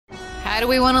How do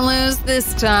we want to lose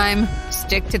this time?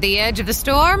 Stick to the edge of the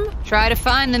storm? Try to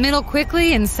find the middle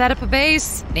quickly and set up a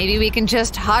base? Maybe we can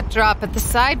just hot drop at the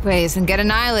sideways and get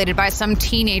annihilated by some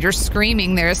teenager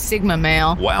screaming they're a Sigma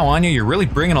male. Wow, Anya, you're really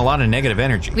bringing a lot of negative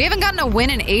energy. We haven't gotten a win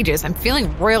in ages. I'm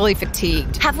feeling really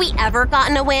fatigued. Have we ever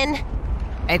gotten a win?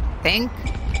 I think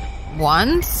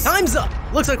once. Time's up.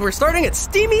 Looks like we're starting at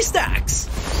Steamy Stacks.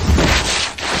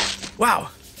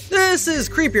 Wow, this is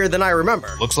creepier than I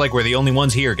remember. Looks like we're the only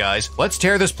ones here, guys. Let's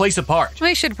tear this place apart.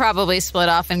 We should probably split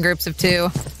off in groups of 2.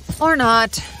 Or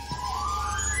not.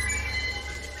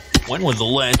 When was the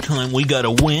last time we got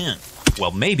a win?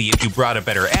 Well, maybe if you brought a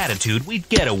better attitude, we'd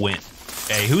get a win.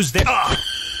 Hey, who's there?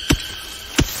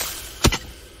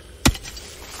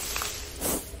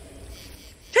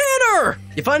 Tanner!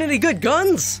 You find any good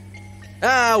guns?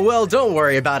 Well, don't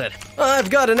worry about it. I've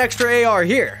got an extra AR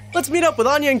here. Let's meet up with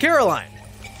Anya and Caroline.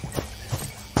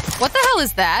 What the hell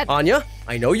is that? Anya,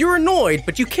 I know you're annoyed,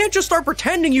 but you can't just start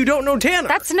pretending you don't know Tanner.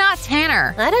 That's not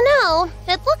Tanner. I don't know.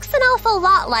 It looks an awful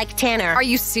lot like Tanner. Are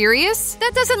you serious?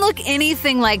 That doesn't look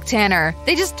anything like Tanner.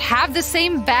 They just have the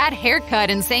same bad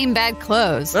haircut and same bad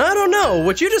clothes. I don't know.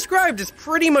 What you described is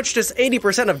pretty much just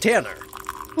 80% of Tanner.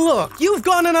 Look, you've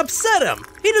gone and upset him.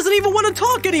 He doesn't even want to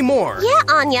talk anymore. Yeah,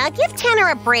 Anya, give Tanner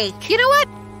a break. You know what?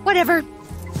 Whatever.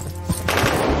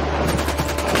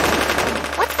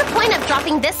 What's the point of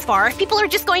dropping this far if people are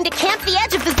just going to camp the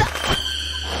edge of the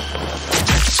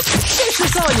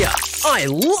Vicious Anya! I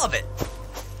love it!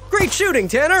 Great shooting,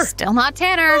 Tanner! Still not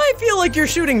Tanner. I feel like you're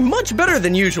shooting much better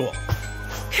than usual.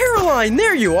 Caroline,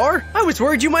 there you are! I was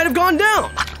worried you might have gone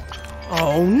down.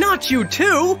 Oh, not you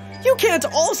too! You can't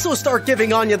also start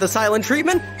giving Anya the silent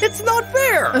treatment. It's not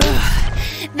fair!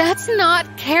 That's not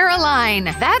Caroline.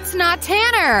 That's not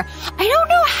Tanner. I don't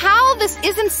know how this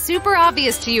isn't super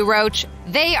obvious to you, Roach.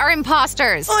 They are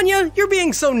imposters. Anya, you're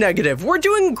being so negative. We're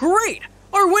doing great.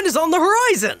 Our win is on the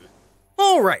horizon.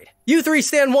 All right, you 3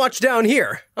 stand watch down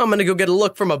here. I'm gonna go get a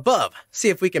look from above, see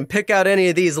if we can pick out any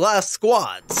of these last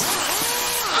squads.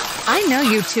 I know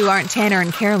you 2 aren't Tanner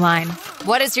and Caroline.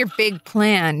 What is your big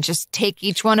plan? Just take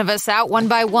each one of us out one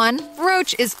by one?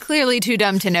 Roach is clearly too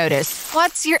dumb to notice.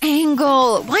 What's your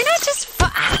angle? Why not just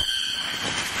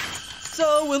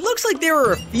So it looks like there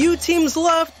are a few teams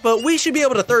left, but we should be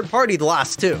able to third party the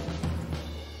last 2.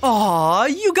 Aw,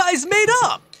 you guys made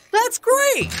up! That's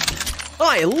great!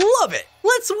 I love it!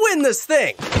 Let's win this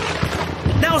thing!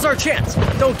 Now's our chance!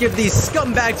 Don't give these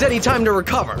scumbags any time to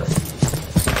recover!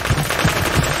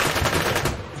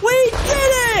 We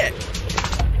did it!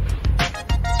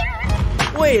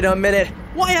 Wait a minute,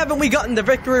 why haven't we gotten the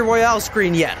Victory Royale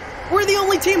screen yet? We're the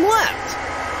only team left!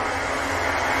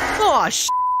 Aw, sh**.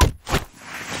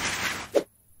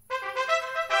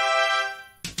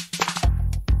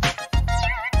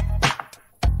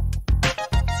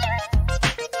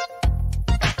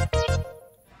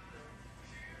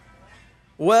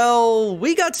 Well,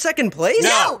 we got second place?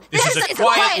 No, this is a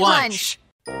quiet lunch.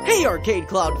 Hey Arcade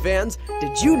Cloud fans,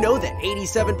 did you know that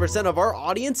 87% of our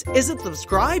audience isn't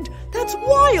subscribed? That's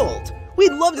wild!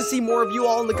 We'd love to see more of you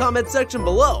all in the comment section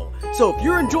below. So if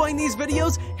you're enjoying these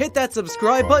videos, hit that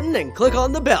subscribe button and click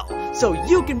on the bell so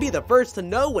you can be the first to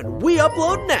know when we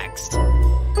upload next.